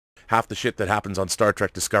half the shit that happens on Star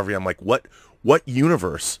Trek Discovery. I'm like, what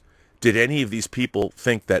universe did any of these people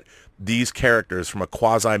think that these characters from a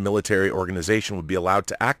quasi-military organization would be allowed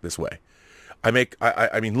to act this way? I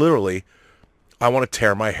mean, literally, I want to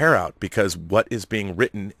tear my hair out because what is being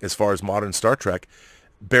written as far as modern Star Trek,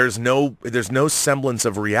 there's no semblance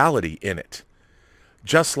of reality in it.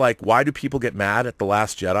 Just like, why do people get mad at The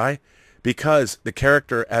Last Jedi? Because the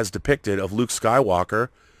character as depicted of Luke Skywalker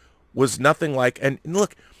was nothing like, and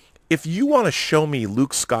look, if you want to show me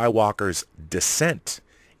Luke Skywalker's descent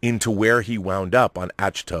into where he wound up on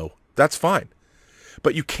Achto, that's fine.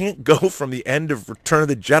 But you can't go from the end of Return of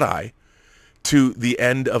the Jedi to the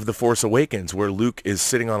end of The Force Awakens where Luke is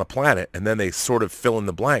sitting on a planet and then they sort of fill in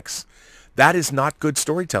the blanks. That is not good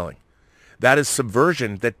storytelling. That is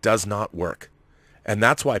subversion that does not work. And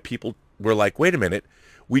that's why people were like, wait a minute,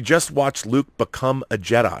 we just watched Luke become a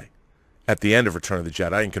Jedi at the end of Return of the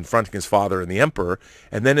Jedi and confronting his father and the Emperor,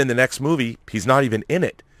 and then in the next movie, he's not even in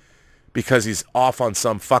it because he's off on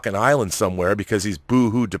some fucking island somewhere because he's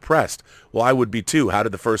boo-hoo depressed. Well, I would be too. How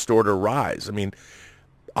did the First Order rise? I mean,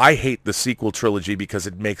 I hate the sequel trilogy because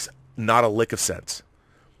it makes not a lick of sense.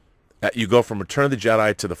 You go from Return of the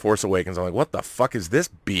Jedi to The Force Awakens, I'm like, what the fuck is this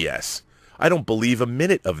BS? I don't believe a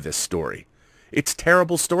minute of this story. It's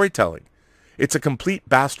terrible storytelling. It's a complete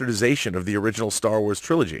bastardization of the original Star Wars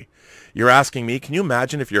trilogy. You're asking me, can you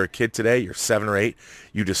imagine if you're a kid today, you're 7 or 8,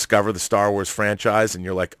 you discover the Star Wars franchise, and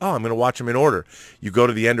you're like, oh, I'm going to watch them in order. You go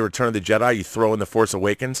to the end of Return of the Jedi, you throw in The Force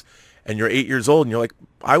Awakens, and you're 8 years old, and you're like,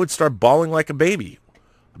 I would start bawling like a baby.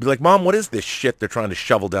 I'd be like, Mom, what is this shit they're trying to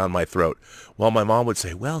shovel down my throat? Well, my mom would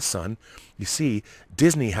say, well, son, you see,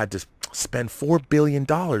 Disney had to spend $4 billion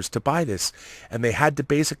to buy this, and they had to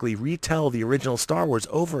basically retell the original Star Wars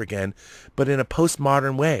over again, but in a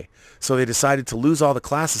postmodern way. So they decided to lose all the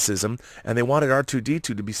classicism, and they wanted R2-D2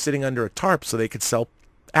 to be sitting under a tarp so they could sell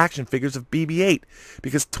action figures of BB-8,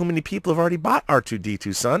 because too many people have already bought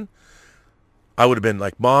R2-D2, son. I would have been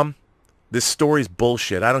like, Mom, this story's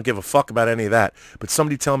bullshit. I don't give a fuck about any of that. But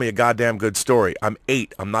somebody tell me a goddamn good story. I'm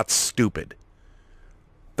 8. I'm not stupid.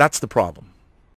 That's the problem.